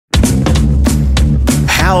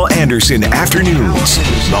Hal Anderson Afternoons,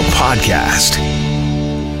 the podcast.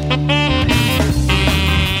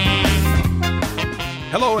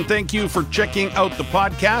 Hello, and thank you for checking out the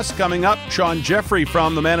podcast. Coming up, Sean Jeffrey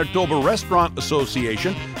from the Manitoba Restaurant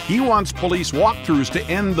Association. He wants police walkthroughs to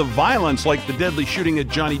end the violence like the deadly shooting at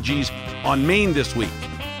Johnny G's on Main this week.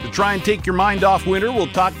 To try and take your mind off winter, we'll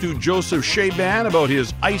talk to Joseph Shaban about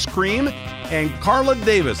his ice cream, and Carla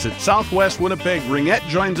Davis at Southwest Winnipeg Ringette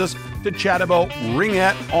joins us to chat about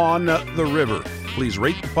Ringette on the River. Please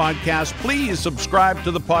rate the podcast. Please subscribe to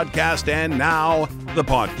the podcast. And now, the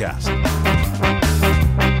podcast.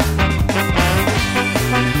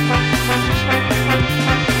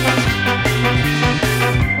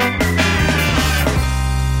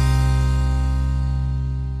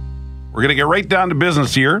 We're going to get right down to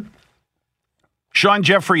business here. Sean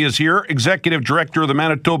Jeffrey is here, Executive Director of the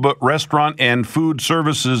Manitoba Restaurant and Food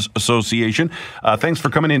Services Association. Thanks for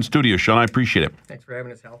coming in studio, Sean. I appreciate it. Thanks for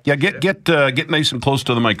having us, Hal. Yeah, get nice and close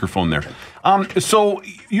to the microphone there. So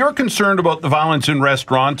you're concerned about the violence in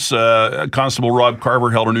restaurants. Constable Rob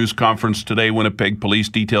Carver held a news conference today. Winnipeg Police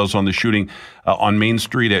details on the shooting on Main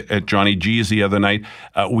Street at Johnny G's the other night.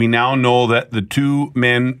 We now know that the two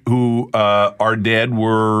men who are dead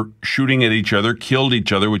were shooting at each other, killed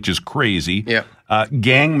each other, which is crazy. Yeah.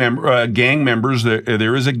 Gang members.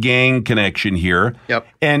 There is a gang connection here. Yep.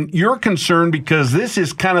 And you're concerned because this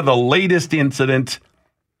is kind of the latest incident.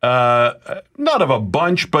 Not of a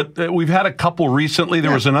bunch, but we've had a couple recently.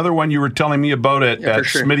 There was another one you were telling me about at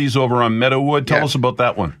Smitty's over on Meadowood. Tell us about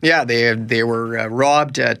that one. Yeah, they were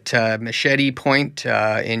robbed at Machete Point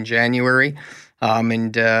in January.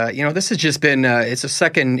 This has just been, it's a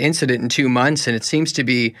second incident in 2 months, and it seems to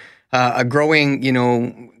be a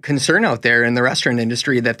growing, concern out there in the restaurant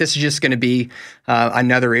industry that this is just going to be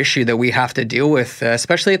another issue that we have to deal with,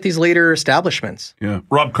 especially at these later establishments. Yeah.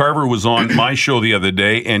 Rob Carver was on my show the other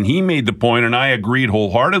day, and he made the point, and I agreed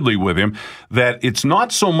wholeheartedly with him, that it's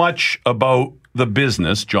not so much about the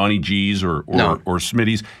business, Johnny G's or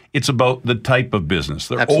Smitty's. It's about the type of business.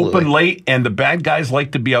 They're open late, and the bad guys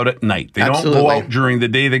like to be out at night. They don't go out during the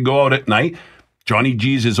day. They go out at night. Johnny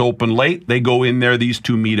G's is open late. They go in there. These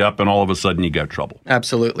two meet up, and all of a sudden you got trouble.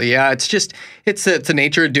 Absolutely, yeah. It's the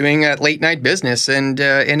nature of doing a late night business, and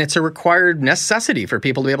it's a required necessity for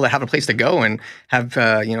people to be able to have a place to go and have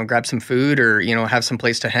grab some food or have some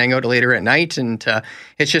place to hang out later at night. And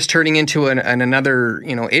it's just turning into another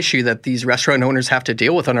issue that these restaurant owners have to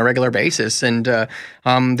deal with on a regular basis. And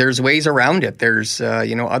there's ways around it. There's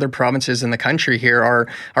other provinces in the country here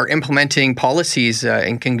are implementing policies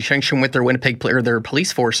in conjunction with their Winnipeg or their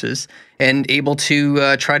police forces and able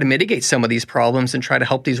to try to mitigate some of these problems and try to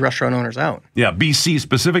help these restaurant owners out. Yeah, BC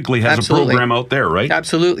specifically has a program out there, right?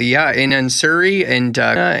 Absolutely, yeah. In Surrey and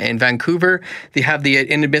in Vancouver, they have the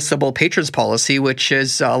inadmissible patrons policy, which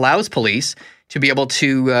allows police to be able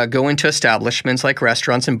to go into establishments like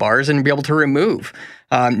restaurants and bars and be able to remove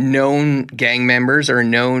known gang members or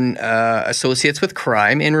known associates with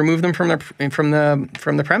crime and remove them from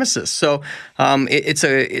the premises. So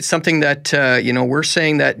it's something that we're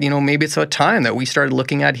saying that maybe it's about time that we started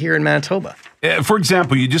looking at here in Manitoba. For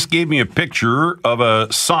example, you just gave me a picture of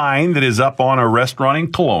a sign that is up on a restaurant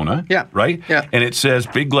in Kelowna. Yeah. Right? Yeah. And it says,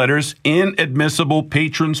 big letters, inadmissible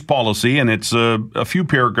patrons policy. And it's a few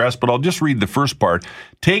paragraphs, but I'll just read the first part.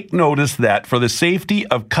 Take notice that for the safety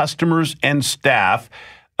of customers and staff,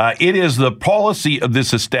 it is the policy of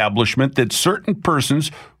this establishment that certain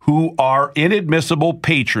persons who are inadmissible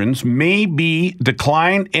patrons may be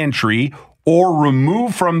declined entry or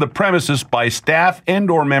removed from the premises by staff and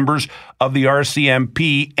or members of the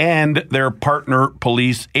RCMP and their partner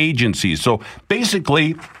police agencies. So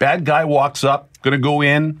basically, bad guy walks up, going to go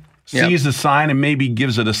in, sees the sign, and maybe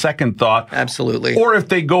gives it a second thought. Absolutely. Or if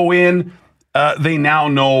they go in, they now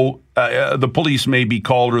know the police may be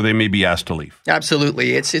called or they may be asked to leave.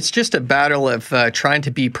 Absolutely. It's just a battle of trying to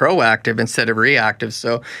be proactive instead of reactive.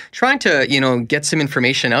 So trying to, get some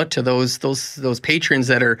information out to those patrons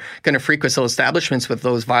that are going to frequent those establishments with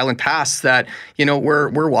those violent pasts that,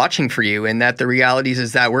 we're watching for you, and that the reality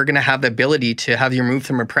is that we're going to have the ability to have you removed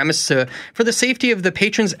from a premise for the safety of the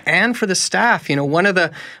patrons and for the staff. One of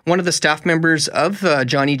the staff members of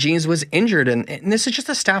Johnny G's was injured, and this is just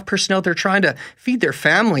a staff personnel. They're trying to feed their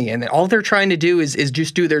family, and all they're trying to do is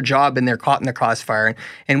just do their job, and they're caught in the crossfire.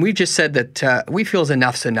 And we've just said that we feel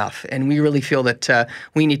enough's enough, and we really feel that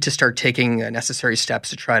we need to start taking necessary steps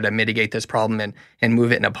to try to mitigate this problem and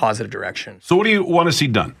move it in a positive direction. So what do you want to see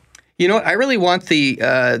done? You know, I really want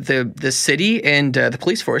the city and the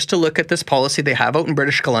police force to look at this policy they have out in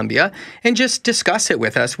British Columbia and just discuss it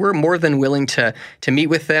with us. We're more than willing to meet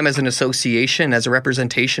with them as an association, as a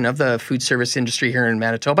representation of the food service industry here in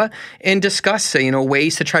Manitoba, and discuss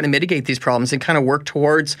ways to try to mitigate these problems and kind of work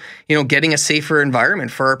towards getting a safer environment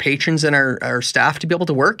for our patrons and our staff to be able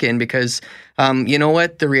to work in. Because you know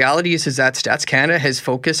what? The reality is that Stats Canada has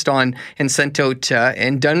focused on and sent out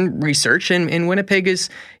and done research, and Winnipeg is,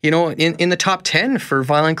 in the top 10 for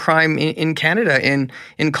violent crime in Canada. In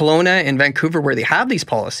Kelowna and Vancouver, where they have these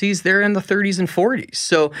policies, they're in the 30s and 40s.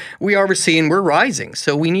 So we are seeing we're rising.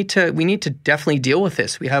 So we need to definitely deal with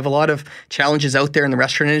this. We have a lot of challenges out there in the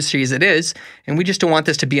restaurant industry as it is, and we just don't want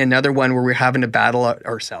this to be another one where we're having to battle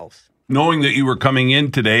ourselves. Knowing that you were coming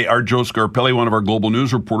in today, our Joe Scarpelli, one of our global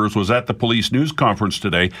news reporters, was at the police news conference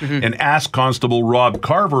today and asked Constable Rob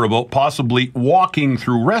Carver about possibly walking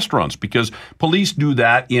through restaurants, because police do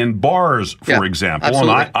that in bars, for example.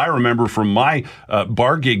 Absolutely. And I remember from my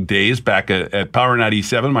bar gig days back at Power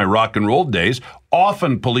 97, my rock and roll days,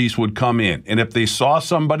 often police would come in, and if they saw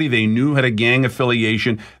somebody they knew had a gang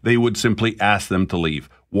affiliation, they would simply ask them to leave.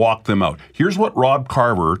 Walk them out. Here's what Rob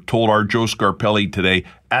Carver told our Joe Scarpelli today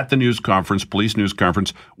at the news conference, police news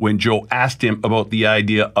conference, when Joe asked him about the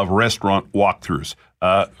idea of restaurant walkthroughs.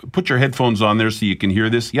 Put your headphones on there so you can hear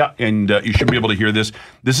this. Yeah, and you should be able to hear this.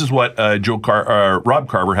 This is what Rob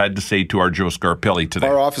Carver had to say to our Joe Scarpelli today.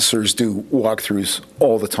 Our officers do walkthroughs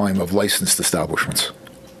all the time of licensed establishments.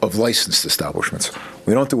 We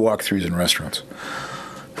don't do walkthroughs in restaurants.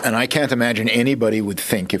 And I can't imagine anybody would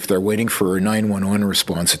think, if they're waiting for a 911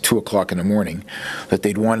 response at 2 o'clock in the morning, that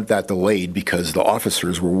they'd want that delayed because the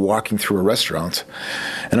officers were walking through a restaurant.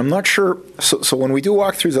 And I'm not sure. So when we do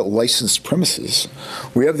walkthroughs at licensed premises,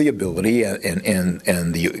 we have the ability and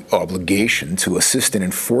the obligation to assist in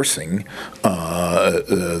enforcing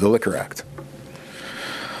the Liquor Act.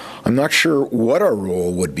 I'm not sure what our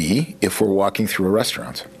role would be if we're walking through a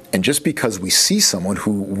restaurant. And just because we see someone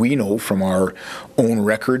who we know from our own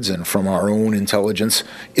records and from our own intelligence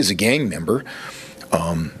is a gang member,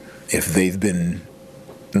 if they've been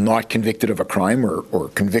not convicted of a crime or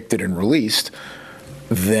convicted and released,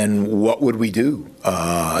 then what would we do?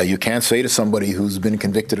 You can't say to somebody who's been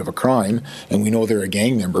convicted of a crime and we know they're a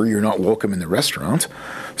gang member, you're not welcome in the restaurant.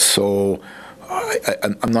 So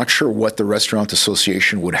I'm not sure what the Restaurant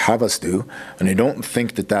Association would have us do, and I don't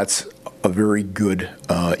think that that's a very good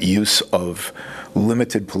use of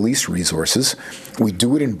limited police resources. We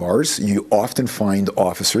do it in bars. You often find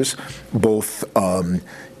officers, both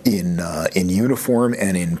in uniform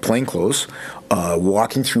and in plainclothes,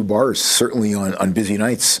 walking through bars, certainly on busy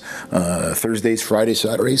nights, Thursdays, Fridays,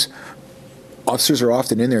 Saturdays. Officers are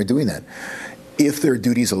often in there doing that, if their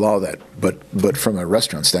duties allow that. But from a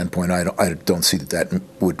restaurant standpoint, I don't see that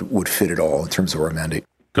would fit at all in terms of our mandate.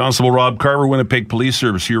 Constable Rob Carver, Winnipeg Police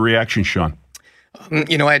Service. Your reaction, Sean? I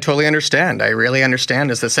totally understand. I really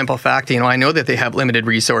understand. It's a simple fact. I know that they have limited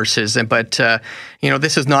resources, but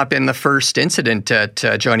this has not been the first incident at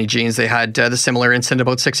Johnny Jean's. They had the similar incident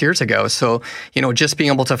about 6 years ago. So, just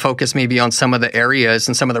being able to focus maybe on some of the areas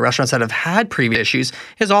and some of the restaurants that have had previous issues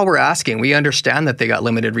is all we're asking. We understand that they got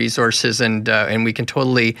limited resources, and we can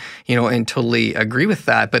totally, and totally agree with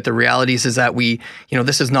that. But the reality is that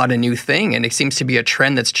this is not a new thing, and it seems to be a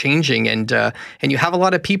trend that's changing. And you have a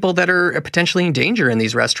lot of people that are potentially in danger in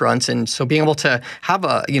these restaurants, and so being able to have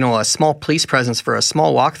a small police presence for a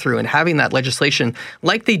small walkthrough and having that legislation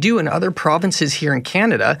like they do in other provinces here in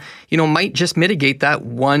Canada, might just mitigate that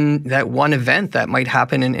one event that might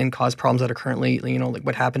happen and cause problems that are currently, like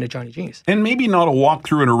what happened at Johnny Jean's. And maybe not a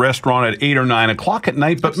walkthrough in a restaurant at 8 or 9 o'clock at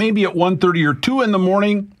night, but maybe at 1:30 or 2 in the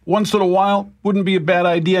morning, once in a while, wouldn't be a bad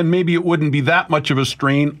idea, and maybe it wouldn't be that much of a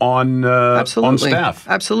strain on staff.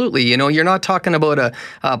 Absolutely. You're not talking about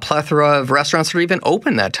a plethora of restaurants that are even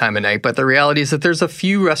open that time of night, but the reality is that there's a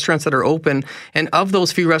few restaurants that are open, and of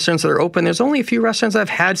those few restaurants that are open, there's only a few restaurants that have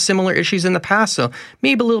had similar issues in the past. So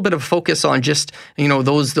maybe a little bit of focus on just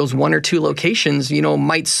those one or two locations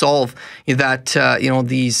might solve that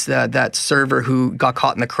that server who got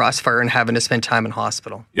caught in the crossfire and having to spend time in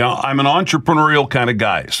hospital. Yeah, I'm an entrepreneurial kind of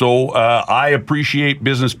guy, so I appreciate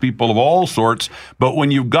business people of all sorts, but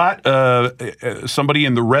when you've got somebody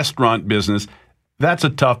in the restaurant business, That's a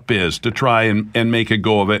tough biz to try and make a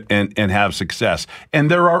go of it and have success. And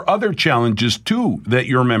there are other challenges, too, that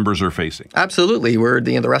your members are facing. Absolutely.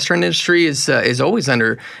 The restaurant industry is always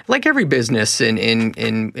under, like every business in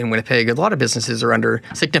Winnipeg, a lot of businesses are under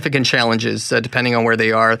significant challenges depending on where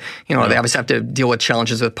they are. They obviously have to deal with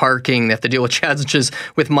challenges with parking. They have to deal with challenges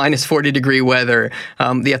with minus 40-degree weather.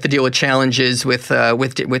 They have to deal with challenges with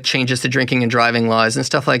changes to drinking and driving laws and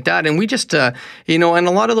stuff like that. And we just, and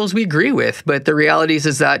a lot of those we agree with. But the reality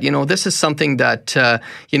is that, this is something that,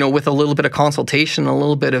 with a little bit of consultation, a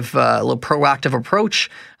little bit of a little proactive approach,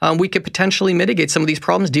 we could potentially mitigate some of these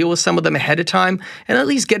problems, deal with some of them ahead of time, and at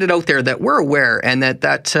least get it out there that we're aware and that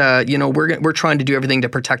we're trying to do everything to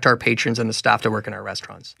protect our patrons and the staff that work in our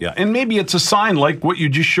restaurants. Yeah, and maybe it's a sign like what you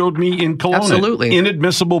just showed me in Kelowna. Absolutely.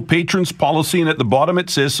 Inadmissible patrons policy, and at the bottom it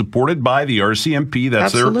says supported by the RCMP,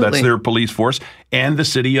 that's their police force, and the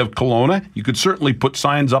city of Kelowna. You could certainly put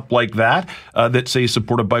signs up like that that say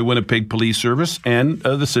supported by Winnipeg Police Service and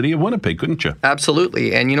the city of Winnipeg, couldn't you?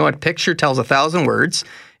 Absolutely. And you know what? Picture tells 1,000 words.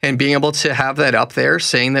 And being able to have that up there,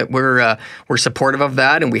 saying that we're supportive of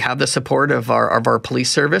that, and we have the support of our police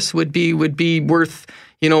service, would be worth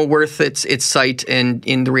its sight. And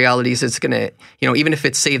in the reality is, it's going to, even if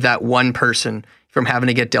it saved that one person from having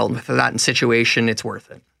to get dealt with that situation, it's worth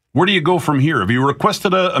it. Where do you go from here? Have you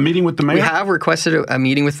requested a meeting with the mayor? We have requested a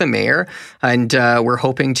meeting with the mayor, and we're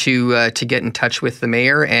hoping to get in touch with the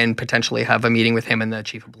mayor and potentially have a meeting with him and the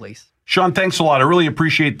chief of police. Sean, thanks a lot. I really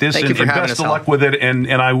appreciate this. Thank you for having us. Best of luck with it,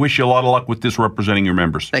 and I wish you a lot of luck with this representing your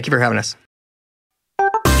members. Thank you for having us.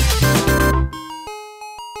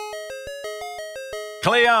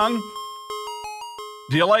 Clay Young,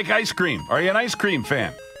 do you like ice cream? Are you an ice cream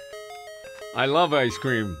fan? I love ice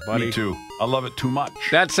cream, buddy. Me too. I love it too much.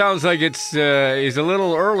 That sounds like it's a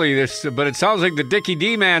little early, but it sounds like the Dickie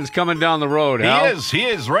D man's coming down the road. Hal. He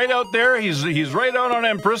is right out there. He's right out on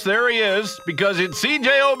Empress. There he is, because it's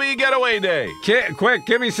CJOB Getaway Day. Quick,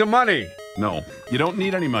 give me some money. No, you don't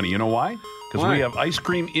need any money. You know why? Because we have ice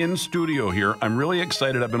cream in studio here. I'm really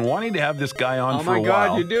excited. I've been wanting to have this guy on for a while. Oh my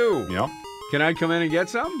God, you do? Yep. Can I come in and get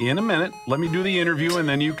some? In a minute. Let me do the interview, and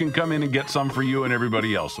then you can come in and get some for you and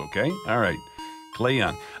everybody else, okay? All right. Clay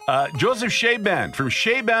Young. Joseph Shaban from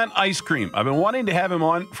Shaban Ice Cream. I've been wanting to have him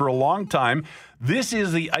on for a long time. This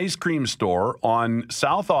is the ice cream store on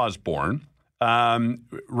South Osborne,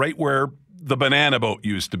 right where the Banana Boat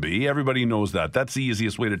used to be. Everybody knows that. That's the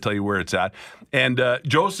easiest way to tell you where it's at. And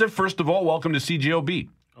Joseph, first of all, welcome to CJOB.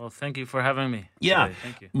 Oh, thank you for having me. Yeah. Today.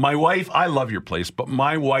 Thank you. My wife, I love your place, but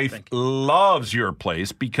my wife loves your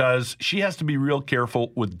place because she has to be real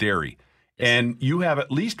careful with dairy. Yes. And you have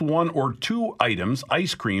at least one or two items,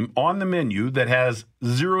 ice cream, on the menu that has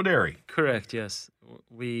zero dairy. Correct, yes.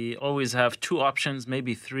 We always have two options,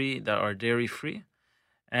 maybe three, that are dairy-free.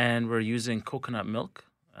 And we're using coconut milk.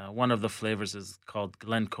 One of the flavors is called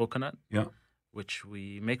Glen Coconut, which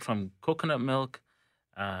we make from coconut milk.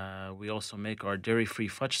 We also make our dairy-free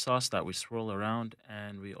fudge sauce that we swirl around,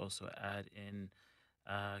 and we also add in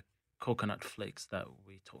coconut flakes that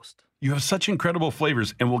we toast. You have such incredible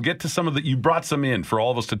flavors, and we'll get to some of the. You brought some in for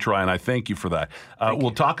all of us to try, and I thank you for that.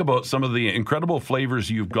 We'll talk about some of the incredible flavors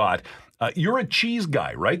you've got. You're a cheese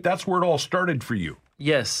guy, right? That's where it all started for you.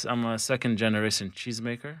 Yes, I'm a second-generation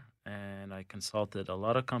cheesemaker, and I consulted a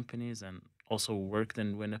lot of companies and also worked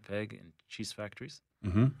in Winnipeg in cheese factories.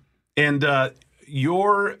 Mm-hmm. And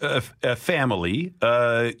your family,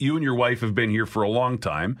 you and your wife have been here for a long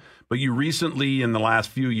time, but you recently, in the last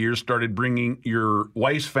few years, started bringing your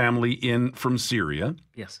wife's family in from Syria.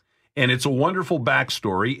 Yes. And it's a wonderful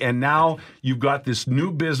backstory. And now you've got this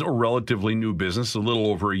new business, or relatively new business, a little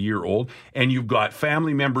over a year old, and you've got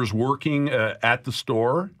family members working at the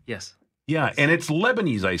store. Yes. Yeah, and it's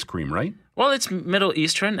Lebanese ice cream, right? Well, it's Middle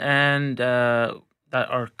Eastern, and that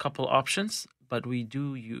are a couple options, but we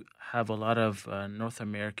do have a lot of North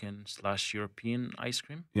American/European ice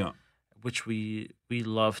cream. Yeah. Which we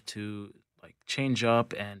love to like change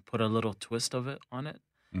up and put a little twist of it on it.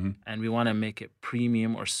 Mm-hmm. And we want to make it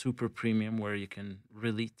premium or super premium where you can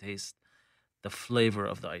really taste the flavor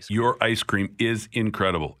of the ice cream. Your ice cream is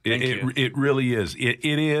incredible. It really is. It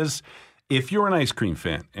is. If you're an ice cream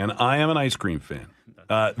fan, and I am an ice cream fan,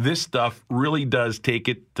 this stuff really does take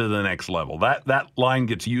it to the next level. That line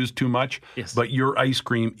gets used too much, yes. But your ice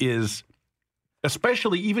cream is,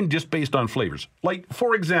 especially even just based on flavors. Like,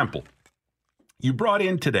 for example, you brought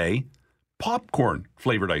in today popcorn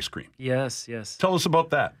flavored ice cream. Yes, yes. Tell us about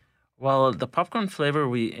that. Well, the popcorn flavor,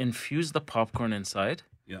 we infuse the popcorn inside.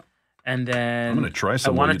 Yeah. And then I'm going to try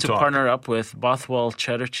some. I wanted to partner up with Bothwell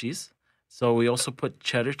cheddar cheese. So we also put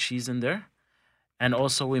cheddar cheese in there. And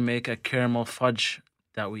also we make a caramel fudge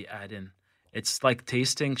that we add in. It's like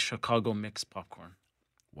tasting Chicago mix popcorn.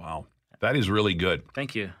 Wow. That is really good.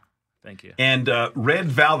 Thank you. Thank you. And Red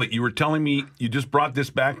Velvet, you were telling me you just brought this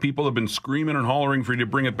back. People have been screaming and hollering for you to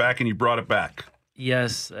bring it back, and you brought it back.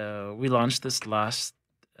 Yes, we launched this last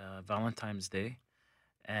Valentine's Day.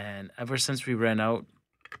 And ever since we ran out,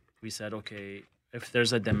 we said, okay, if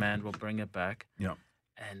there's a demand, we'll bring it back. Yeah.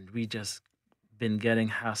 And we just been getting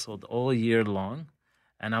hassled all year long.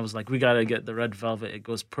 And I was like, we got to get the Red Velvet. It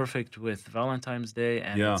goes perfect with Valentine's Day,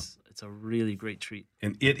 and it's a really great treat.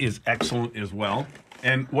 And it is excellent as well.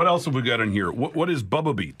 And what else have we got in here? What is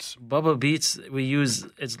Bubba Beats? Bubba Beats, we use,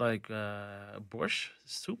 it's like borscht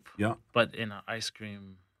soup, but in an ice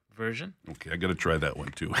cream version. Okay, I got to try that one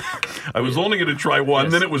too. I was only going to try one,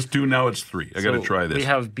 then it was 2, now it's 3. I got to try this. We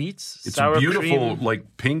have beets, it's sour a beautiful, cream.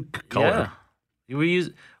 like pink color. Yeah.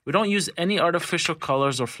 We don't use any artificial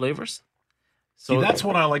colors or flavors. So see, that's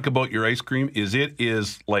what I like about your ice cream is it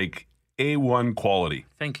is like A1 quality.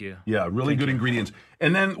 Thank you. Yeah, really good ingredients.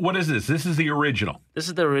 And then what is this? This is the original. This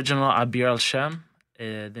is the original Abir al-Sham.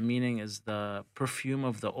 The meaning is the perfume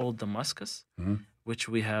of the old Damascus, which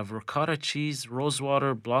we have ricotta cheese,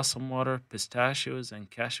 rosewater, blossom water, pistachios, and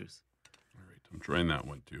cashews. All right, I'm trying that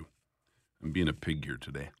one too. I'm being a pig here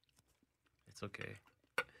today. It's okay.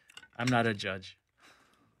 I'm not a judge.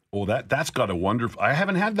 Oh, that's got a wonderful... I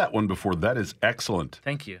haven't had that one before. That is excellent.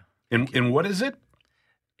 Thank you. And what is it?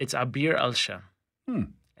 It's Abir al-Sham.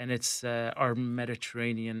 And it's our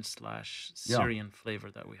Mediterranean/Syrian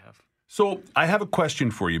flavor that we have. So I have a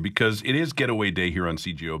question for you because it is Getaway Day here on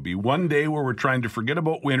CJOB. One day where we're trying to forget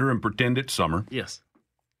about winter and pretend it's summer. Yes.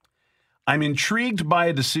 I'm intrigued by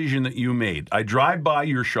a decision that you made. I drive by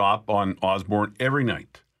your shop on Osborne every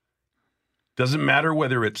night. Doesn't matter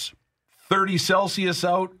whether it's 30 Celsius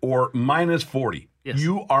out or minus 40. Yes.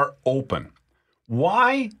 You are open.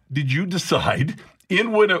 Why did you decide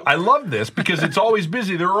in Winnipeg? I love this because it's always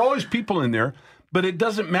busy. There are always people in there, but it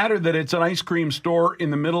doesn't matter that it's an ice cream store in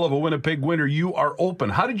the middle of a Winnipeg winter. You are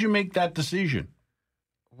open. How did you make that decision?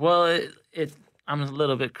 Well, I'm a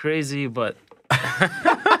little bit crazy, but...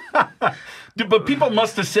 But people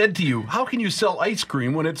must have said to you, how can you sell ice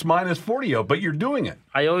cream when it's minus 40 out? But you're doing it.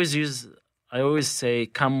 I always say,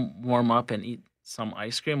 come warm up and eat some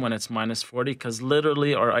ice cream when it's minus 40, because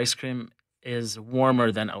literally our ice cream is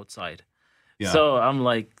warmer than outside. Yeah. So I'm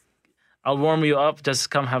like, I'll warm you up,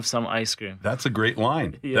 just come have some ice cream. That's a great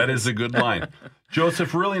line. Yes. That is a good line.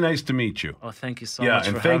 Joseph, really nice to meet you. Oh, thank you so much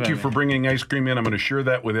and thank you for bringing ice cream in. I'm going to share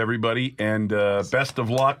that with everybody. And best of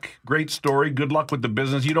luck. Great story. Good luck with the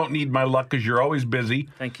business. You don't need my luck because you're always busy.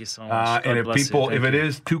 Thank you so much. And if it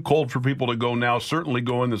is too cold for people to go now, certainly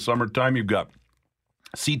go in the summertime. You've got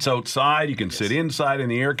seats outside. You can sit inside in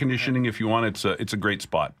the air conditioning if you want. It's a great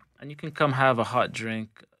spot. And you can come have a hot drink,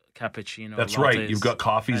 cappuccino. That's lattes, right. You've got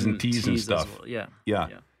coffees and teas and stuff. Well. Yeah.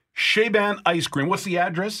 Shaban Ice Cream. What's the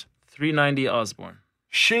address? 390 Osborne.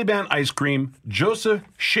 Shaban Ice Cream. Joseph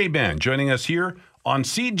Shaban joining us here on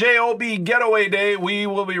CJOB Getaway Day. We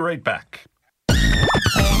will be right back.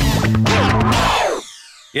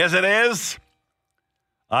 Yes, it is.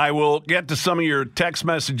 I will get to some of your text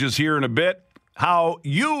messages here in a bit. How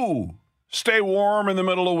you stay warm in the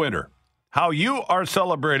middle of winter. How you are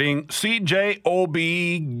celebrating CJOB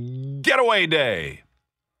Getaway Day.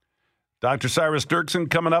 Dr. Cyrus Dirksen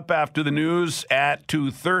coming up after the news at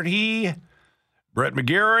 2:30. Brett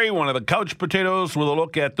McGarry, one of the couch potatoes, with a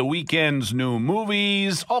look at the weekend's new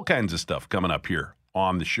movies. All kinds of stuff coming up here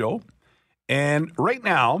on the show. And right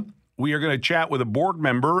now, we are going to chat with a board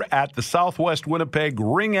member at the Southwest Winnipeg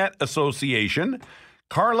Ringette Association.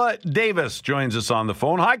 Carla Davis joins us on the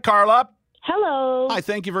phone. Hi, Carla. Hello. Hi,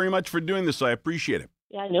 thank you very much for doing this. I appreciate it.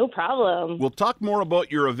 Yeah, no problem. We'll talk more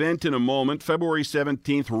about your event in a moment, February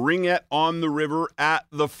 17th, Ringette on the River at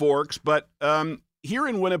the Forks. But here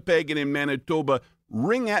in Winnipeg and in Manitoba,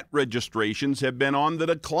 Ringette registrations have been on the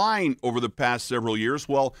decline over the past several years,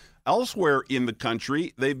 while elsewhere in the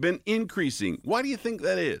country, they've been increasing. Why do you think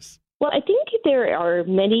that is? Well, I think there are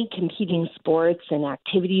many competing sports and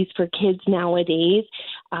activities for kids nowadays.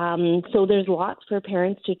 So there's lots for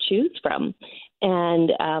parents to choose from.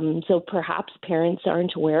 And so perhaps parents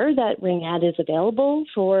aren't aware that Ringette is available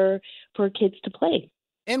for kids to play.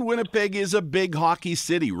 And Winnipeg is a big hockey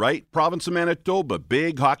city, right? Province of Manitoba,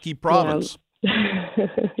 big hockey province. Yeah.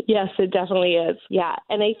 Yes, it definitely is. Yeah.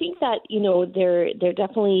 And I think that, there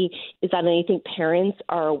definitely is that. And I think parents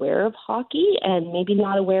are aware of hockey and maybe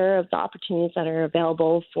not aware of the opportunities that are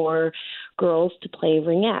available for girls to play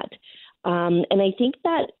Ringette. And I think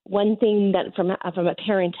that one thing that from a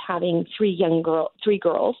parent having three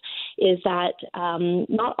girls is that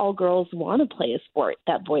not all girls want to play a sport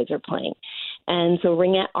that boys are playing. And so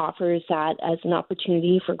Ringette offers that as an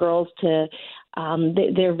opportunity for girls to,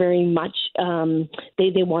 they're very much,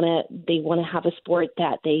 they want to have a sport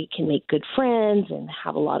that they can make good friends and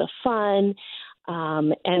have a lot of fun,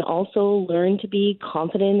 and also learn to be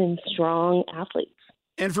confident and strong athletes.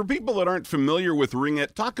 And for people that aren't familiar with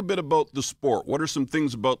ringette, talk a bit about the sport. What are some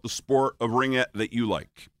things about the sport of ringette that you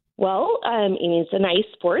like? Well, it's a nice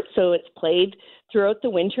sport, so it's played throughout the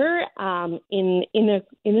winter in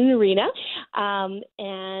an arena,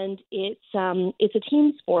 and it's a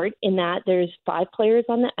team sport in that there's 5 players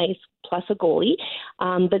on the ice plus a goalie,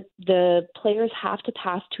 but the players have to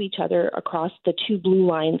pass to each other across the 2 blue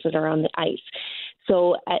lines that are on the ice.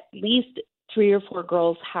 So at least 3 or 4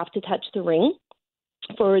 girls have to touch the ring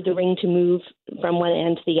for the ring to move from one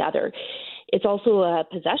end to the other. It's also a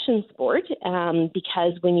possession sport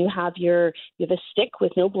because when you have a stick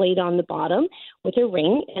with no blade on the bottom with a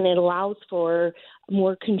ring, and it allows for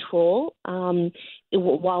more control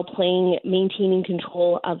while maintaining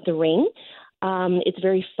control of the ring. It's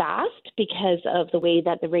very fast because of the way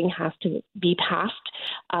that the ring has to be passed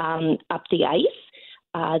up the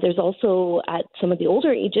ice. There's also, at some of the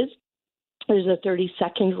older ages, there's a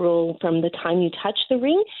 30-second rule from the time you touch the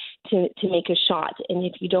ring to make a shot. And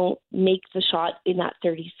if you don't make the shot in that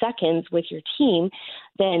 30 seconds with your team,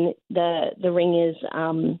 then the ring is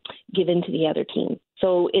given to the other team.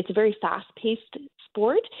 So it's a very fast-paced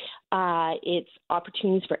sport. It's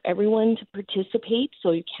opportunities for everyone to participate,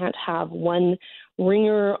 so you can't have one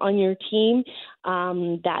ringer on your team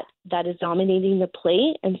that is dominating the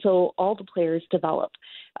play. And so all the players develop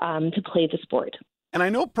to play the sport. And I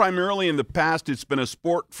know primarily in the past it's been a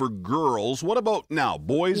sport for girls. What about now?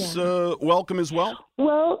 Boys welcome as well?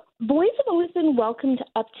 Well, boys have always been welcomed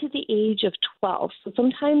up to the age of 12. So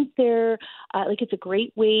sometimes they're it's a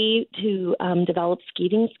great way to develop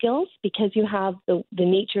skating skills because you have the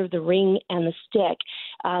nature of the ring and the stick.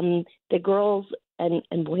 The girls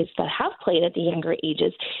and boys that have played at the younger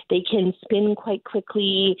ages, they can spin quite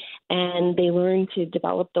quickly and they learn to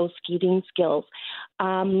develop those skating skills.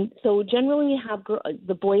 So generally you have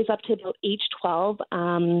the boys up to about age 12,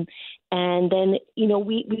 and then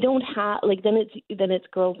we don't have then it's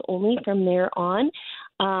girls only from there on.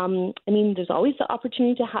 There's always the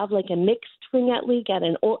opportunity to have a mixed ringette league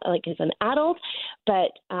as an adult,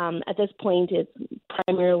 but at this point it's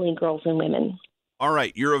primarily girls and women. All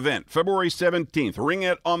right, your event, February 17th,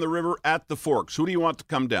 Ringette on the River at the Forks. Who do you want to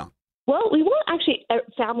come down? Well, we want actually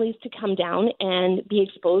families to come down and be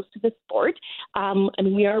exposed to the sport.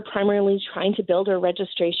 We are primarily trying to build our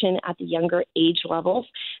registration at the younger age levels.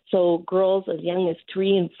 So girls as young as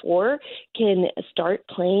 3 and 4 can start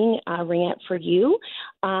playing Ringette for You.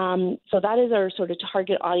 So that is our sort of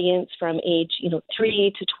target audience from age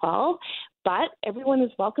 3 to 12. But everyone is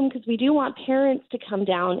welcome because we do want parents to come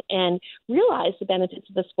down and realize the benefits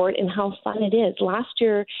of the sport and how fun it is. Last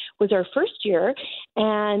year was our first year,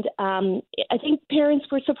 and I think parents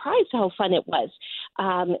were surprised how fun it was.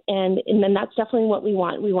 And then that's definitely what we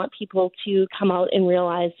want. We want people to come out and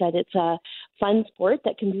realize that it's a fun sport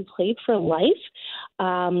that can be played for life.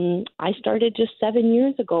 I started just 7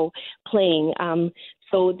 years ago playing.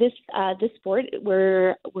 So this sport,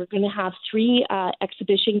 we're going to have 3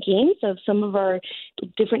 exhibition games of some of our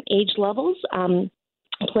different age levels,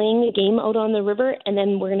 playing a game out on the river, and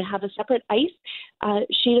then we're going to have a separate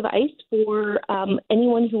sheet of ice for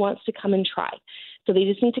anyone who wants to come and try. So they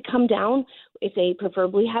just need to come down. If they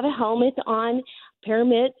preferably have a helmet on, pair of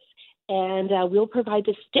mitts, and we'll provide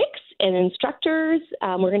the sticks and instructors.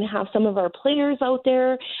 We're going to have some of our players out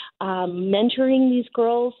there mentoring these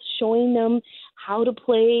girls, showing them how to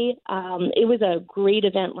play. It was a great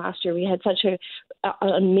event last year. We had such an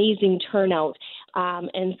amazing turnout,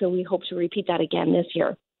 and so we hope to repeat that again this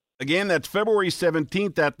year. Again, that's February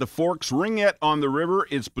 17th at the Forks, Ringette on the River.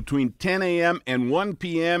 It's between 10 a.m. and 1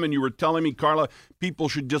 p.m., and you were telling me, Carla, people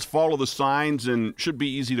should just follow the signs and should be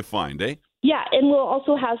easy to find, eh? Yeah, and we'll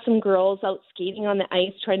also have some girls out skating on the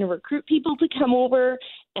ice trying to recruit people to come over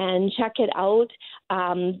and check it out.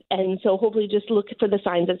 And so hopefully just look for the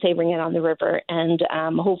signs that say Ringette on the River, and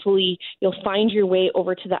hopefully you'll find your way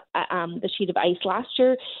over to the sheet of ice. Last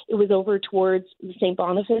year it was over towards St.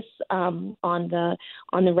 Boniface on the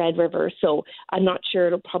Red River, so I'm not sure.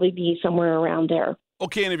 It'll probably be somewhere around there.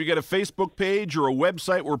 Okay, and have you got a Facebook page or a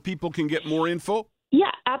website where people can get more info? Yeah,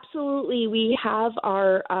 absolutely. We have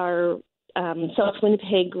our South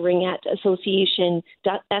Winnipeg Ringette Association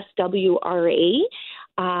SWRA.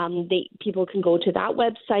 People can go to that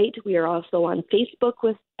website. We are also on Facebook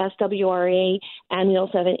with SWRA, and we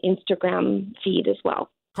also have an Instagram feed as well.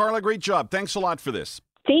 Carla, great job. Thanks a lot for this.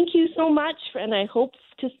 Thank you so much, and I hope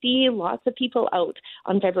to see lots of people out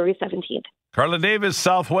on February 17th. Carla Davis,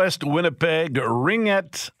 Southwest Winnipeg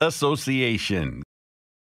Ringette Association.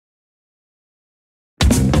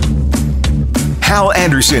 Hal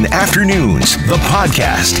Anderson Afternoons, the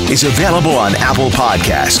podcast, is available on Apple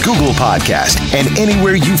Podcasts, Google Podcasts, and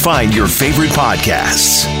anywhere you find your favorite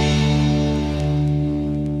podcasts.